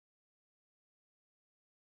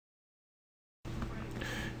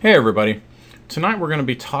Hey everybody! Tonight we're going to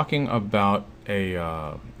be talking about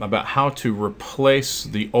about how to replace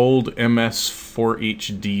the old MS for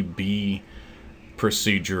each DB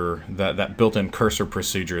procedure, that built-in cursor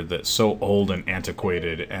procedure that's so old and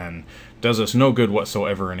antiquated and does us no good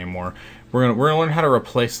whatsoever anymore. We're gonna learn how to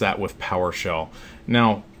replace that with PowerShell.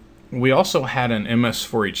 Now, we also had an MS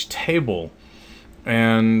for each table.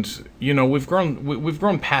 And we've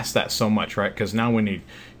grown past that so much, right? Because now we need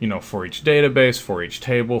for each database, for each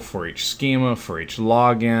table, for each schema, for each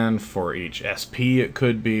login, for each SP it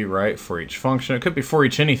could be, right? For each function, it could be for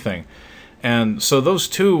each anything. And so those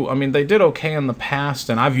two, I mean, they did okay in the past,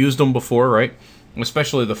 and I've used them before, right?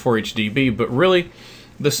 Especially the for each DB. But really,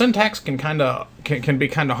 the syntax can be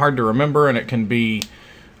kind of hard to remember, and it can be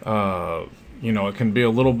it can be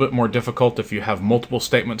a little bit more difficult if you have multiple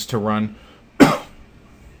statements to run.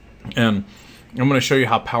 And I'm going to show you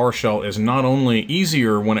how PowerShell is not only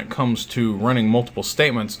easier when it comes to running multiple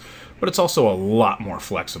statements, but it's also a lot more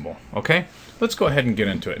flexible. Okay? Let's go ahead and get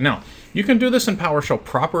into it. Now, you can do this in PowerShell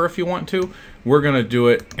proper if you want to. We're going to do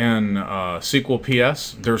it in SQL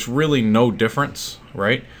PS. There's really no difference,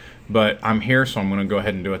 right? But I'm here, so I'm going to go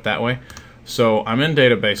ahead and do it that way. So I'm in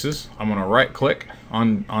Databases. I'm going to right-click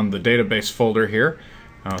on the database folder here.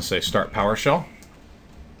 I'll say Start PowerShell.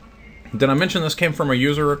 Did I mention this came from a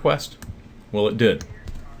user request? Well, it did.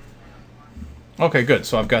 Okay, good.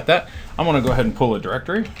 So I've got that. I'm going to go ahead and pull a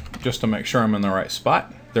directory just to make sure I'm in the right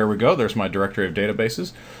spot. There we go. There's my directory of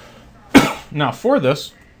databases. Now, for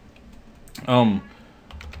this, I'm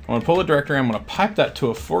going to pull a directory. I'm going to pipe that to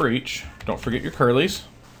a for each. Don't forget your curlies.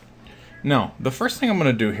 Now, the first thing I'm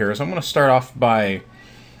going to do here is I'm going to start off by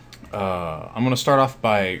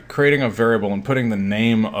creating a variable and putting the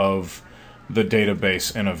name of the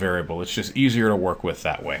database in a variable. It's just easier to work with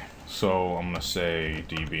that way. So I'm going to say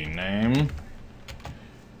db name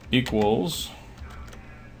equals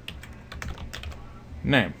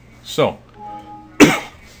name. So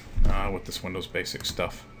with this Windows Basic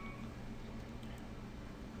stuff.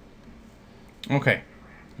 Okay,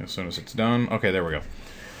 as soon as it's done. Okay, there we go.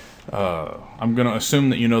 I'm going to assume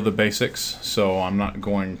that you know the basics, so I'm not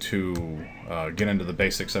going to get into the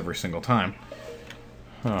basics every single time.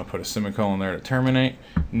 I'll put a semicolon there to terminate.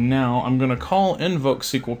 Now I'm going to call invoke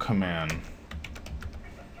SQL command.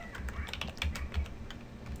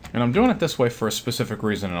 And I'm doing it this way for a specific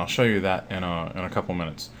reason, and I'll show you that in a couple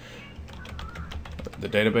minutes. The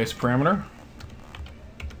database parameter.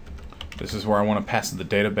 This is where I want to pass the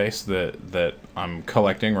database that I'm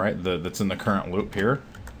collecting, right? That's in the current loop here.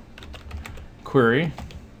 Query.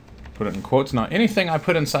 Put it in quotes. Now anything I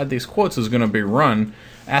put inside these quotes is going to be run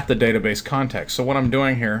at the database context. So what I'm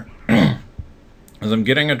doing here is I'm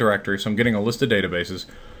getting a directory, so I'm getting a list of databases.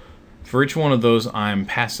 For each one of those, I'm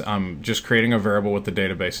just creating a variable with the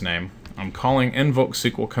database name. I'm calling invoke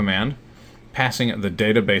SQL command, passing it the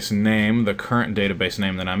database name, the current database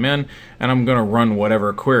name that I'm in, and I'm going to run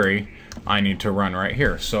whatever query I need to run right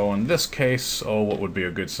here. So in this case, what would be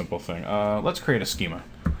a good simple thing? Let's create a schema.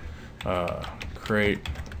 Create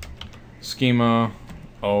schema.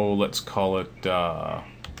 Let's call it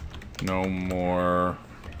no more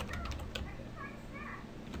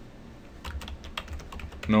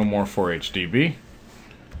for HDB.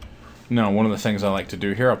 Now, one of the things I like to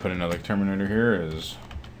do here, I'll put another terminator here, is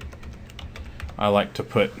I like to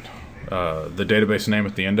put the database name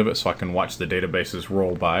at the end of it so I can watch the databases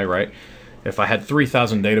roll by, right? If I had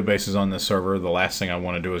 3,000 databases on this server, the last thing I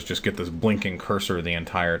want to do is just get this blinking cursor the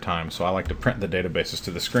entire time. So I like to print the databases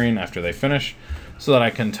to the screen after they finish so that I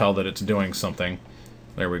can tell that it's doing something.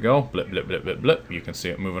 There we go. Blip, blip, blip, blip, blip. You can see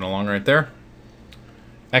it moving along right there.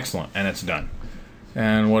 Excellent. And it's done.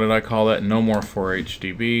 And what did I call that? No more for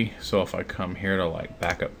HDB. So if I come here to like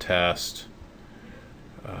backup test,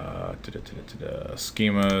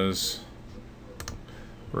 schemas,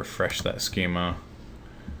 refresh that schema,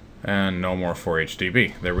 and no more for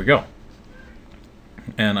HDB. There we go.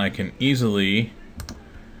 And I can easily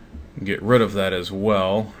get rid of that as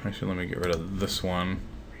well. Actually, let me get rid of this one.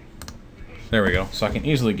 There we go. So I can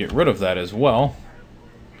easily get rid of that as well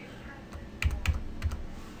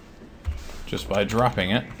just by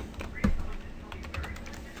dropping it.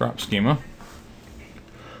 Drop schema.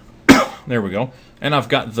 There we go. And I've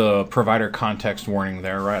got the provider context warning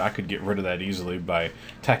there, right? I could get rid of that easily by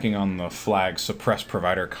tacking on the flag suppress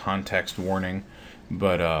provider context warning,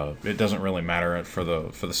 but it doesn't really matter for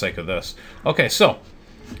the sake of this. Okay, so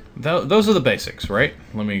those are the basics, right?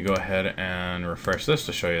 Let me go ahead and refresh this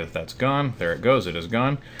to show you that that's gone. There it goes. It is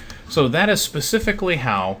gone. So that is specifically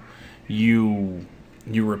how you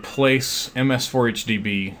replace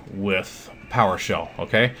MS4HDB with PowerShell.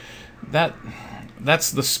 Okay,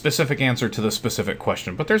 that's the specific answer to the specific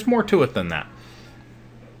question. But there's more to it than that.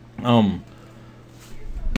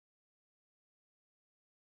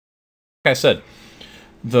 Like I said,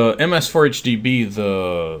 the MS4HDB,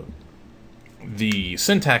 the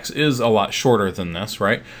syntax is a lot shorter than this,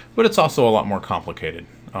 right? But it's also a lot more complicated,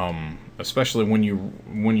 especially when you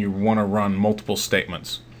want to run multiple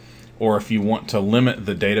statements, or if you want to limit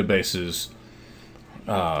the databases,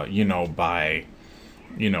 by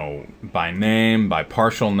name, by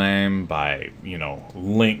partial name, by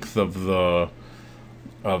length of the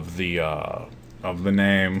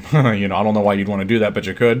name. I don't know why you'd want to do that, but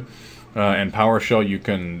you could. In PowerShell, you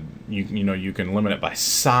can limit it by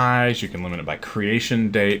size, you can limit it by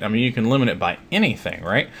creation date. I mean, you can limit it by anything,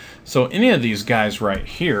 right? So any of these guys right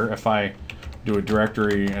here, if I do a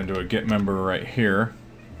directory and do a get member right here,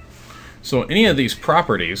 so any of these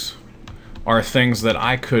properties are things that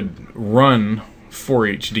I could run for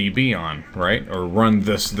HDB on, right? Or run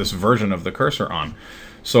this version of the cursor on.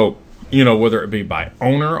 So, whether it be by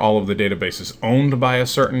owner, all of the databases owned by a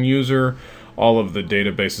certain user, all of the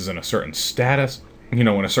databases in a certain status, in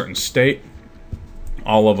a certain state,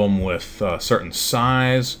 all of them with a certain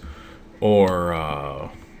size,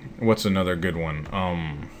 or what's another good one?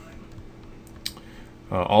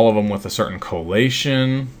 All of them with a certain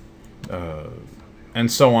collation,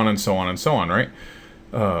 and so on and so on and so on, right?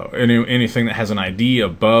 Anything that has an ID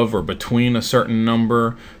above or between a certain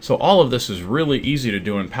number. So all of this is really easy to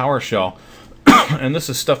do in PowerShell. And this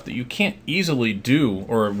is stuff that you can't easily do,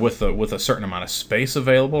 or with a certain amount of space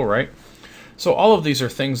available, right? So all of these are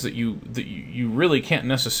things that you really can't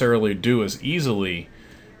necessarily do as easily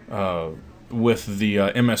with the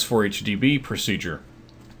MS4HDB procedure.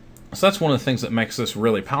 So that's one of the things that makes this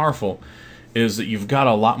really powerful, is that you've got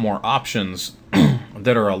a lot more options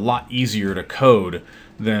that are a lot easier to code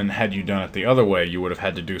than had you done it the other way. You would have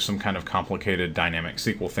had to do some kind of complicated dynamic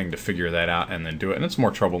SQL thing to figure that out and then do it, and it's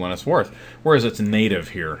more trouble than it's worth. Whereas it's native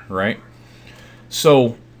here, right?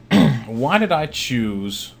 So why did I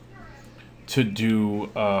choose to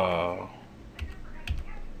do invoke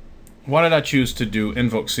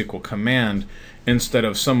SQL command instead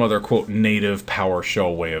of some other, quote, native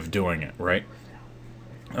PowerShell way of doing it, right?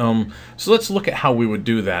 So let's look at how we would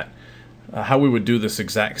do that, how we would do this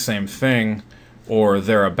exact same thing or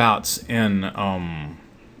thereabouts in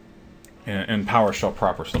PowerShell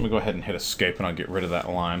proper. So let me go ahead and hit escape and I'll get rid of that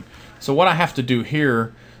line. So what I have to do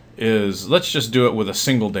here is, let's just do it with a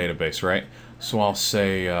single database, right? So I'll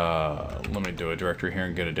say, let me do a directory here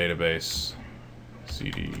and get a database,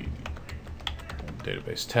 cd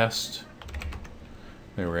database test.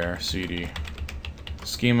 There we are, cd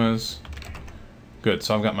schemas. Good,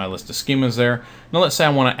 so I've got my list of schemas there. Now let's say I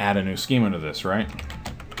want to add a new schema to this, right?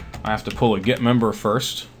 I have to pull a get member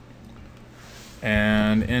first.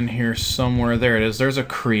 And in here somewhere, there it is, there's a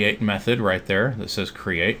create method right there that says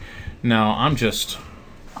create. Now I'm just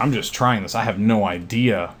trying this. I have no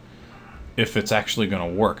idea if it's actually going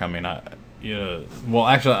to work. I mean, well,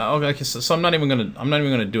 actually, okay, so I'm not even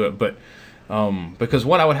gonna do it, but because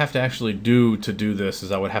what I would have to actually do to do this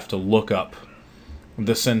is I would have to look up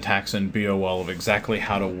the syntax in BOL of exactly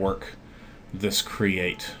how to work this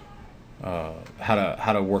create,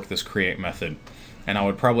 how to work this create method, and I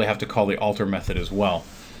would probably have to call the alter method as well.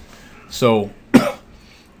 So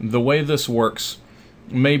the way this works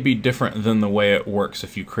may be different than the way it works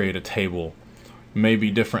if you create a table, may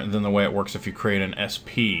be different than the way it works if you create an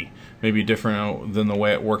SP, may be different than the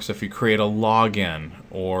way it works if you create a login,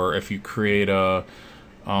 or if you create a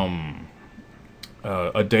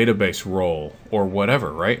database role, or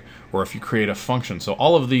whatever, right? Or if you create a function. So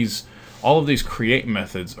all of these create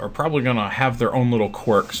methods are probably going to have their own little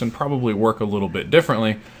quirks and probably work a little bit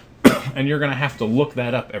differently, and you're going to have to look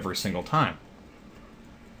that up every single time.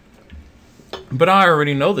 But I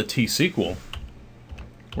already know the T-SQL.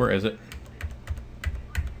 Where is it?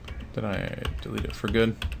 Did I delete it for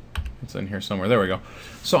good? It's in here somewhere. There we go.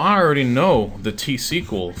 So I already know the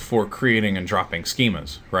T-SQL for creating and dropping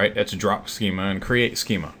schemas, right? It's drop schema and create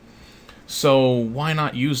schema. So why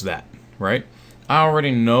not use that, right? I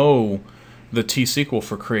already know the T-SQL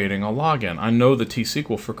for creating a login. I know the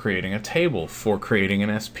T-SQL for creating a table, for creating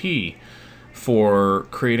an SP, for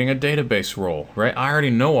creating a database role, right? I already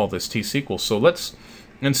know all this T-SQL. So let's,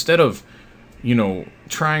 instead of,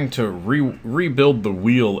 trying to rebuild the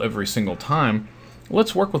wheel every single time,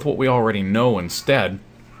 let's work with what we already know instead,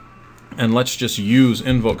 and let's just use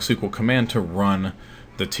invoke SQL command to run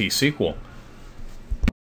the T-SQL.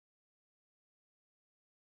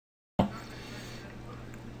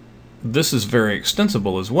 This is very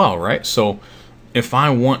extensible as well, right? So if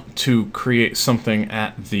I want to create something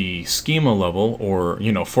at the schema level, or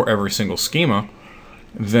for every single schema,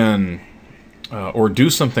 then or do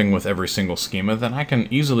something with every single schema, then I can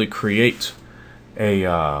easily create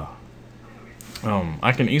a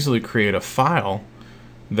file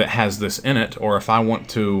that has this in it. Or if I want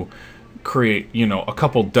to create, you know, a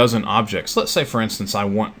couple dozen objects. Let's say, for instance, I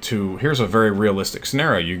want to, here's a very realistic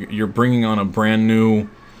scenario. You're bringing on a brand new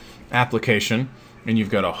application, and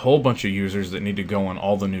you've got a whole bunch of users that need to go on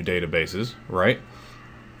all the new databases, right?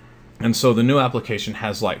 And so the new application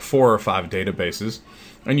has like 4 or 5 databases,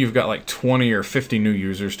 and you've got like 20 or 50 new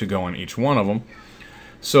users to go on each one of them.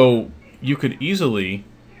 So you could easily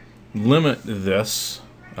limit this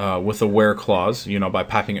with a where clause, you know, by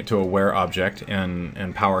piping it to a where object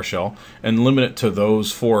in PowerShell, and limit it to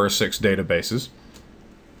those 4 or 6 databases.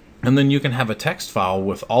 And then you can have a text file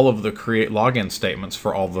with all of the create login statements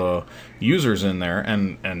for all the users in there,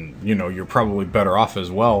 and you know, you're probably better off as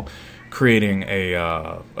well creating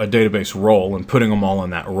a database role and putting them all in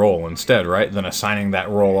that role instead, right? Than assigning that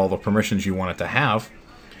role all the permissions you want it to have.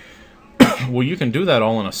 Well, you can do that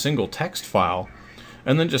all in a single text file,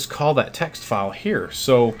 and then just call that text file here.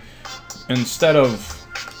 So instead of,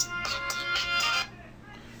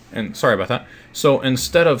 and sorry about that. So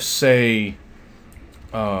instead of, say,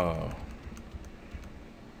 doing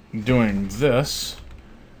this,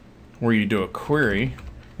 where you do a query,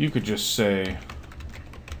 you could just say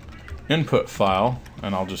input file,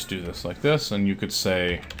 and I'll just do this like this, and you could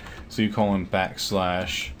say, so you call in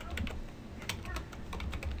backslash,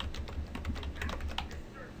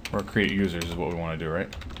 or create users is what we want to do,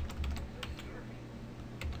 right?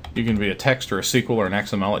 You can be a text or a SQL or an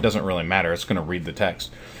XML, it doesn't really matter, it's going to read the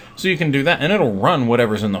text. So you can do that, and it'll run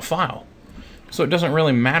whatever's in the file. So it doesn't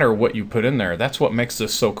really matter what you put in there. That's what makes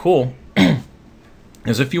this so cool,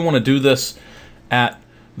 is if you want to do this at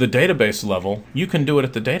the database level, you can do it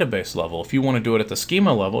at the database level. If you want to do it at the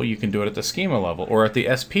schema level, you can do it at the schema level, or at the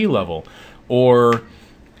SP level, or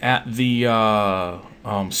at the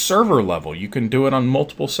server level. You can do it on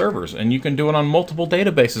multiple servers, and you can do it on multiple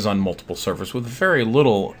databases on multiple servers with very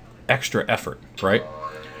little extra effort, right?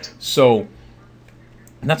 So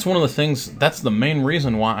that's one of the things, that's the main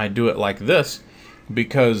reason why I do it like this,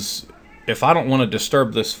 because if I don't want to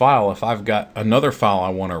disturb this file, if I've got another file I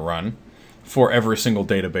want to run for every single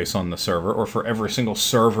database on the server, or for every single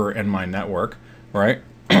server in my network, right?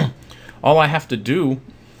 All I have to do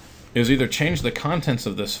is either change the contents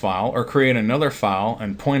of this file or create another file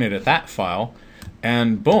and point it at that file,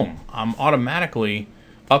 and boom, I'm automatically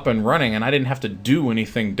up and running, and I didn't have to do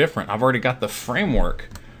anything different. I've already got the framework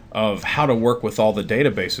of how to work with all the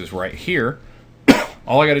databases right here.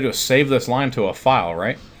 All I got to do is save this line to a file,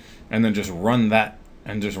 right? And then just run that,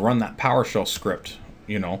 and just run that PowerShell script,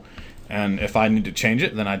 you know. And if I need to change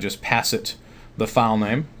it, then I just pass it the file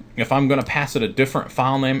name. If I'm going to pass it a different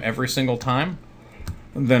file name every single time,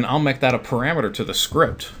 then I'll make that a parameter to the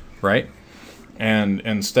script, right? And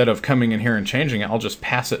instead of coming in here and changing it, I'll just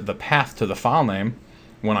pass it the path to the file name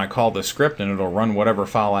when I call the script, and it'll run whatever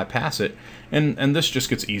file I pass it. And this just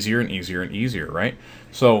gets easier and easier and easier, right?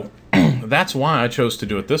 So that's why I chose to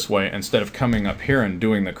do it this way instead of coming up here and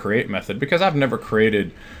doing the create method, because I've never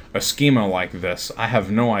created a schema like this. I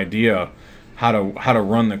have no idea how to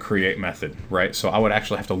run the create method, right? So I would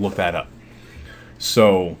actually have to look that up.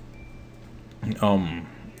 So and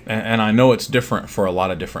I know it's different for a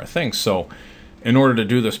lot of different things. So in order to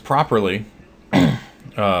do this properly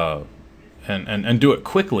and do it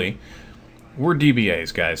quickly, we're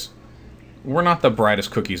DBAs, guys. We're not the brightest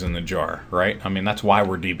cookies in the jar, right? I mean, that's why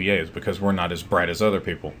we're DBAs, because we're not as bright as other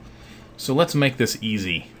people. So let's make this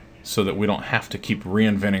easy so that we don't have to keep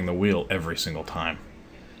reinventing the wheel every single time.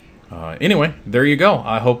 Anyway, there you go.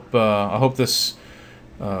 I hope this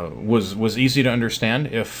was easy to understand.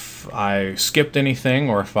 If I skipped anything,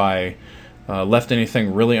 or if I left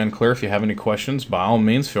anything really unclear, if you have any questions, by all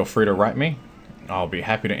means, feel free to write me. I'll be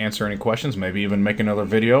happy to answer any questions, maybe even make another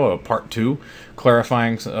video, a part 2,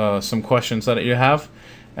 clarifying some questions that you have.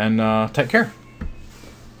 And take care.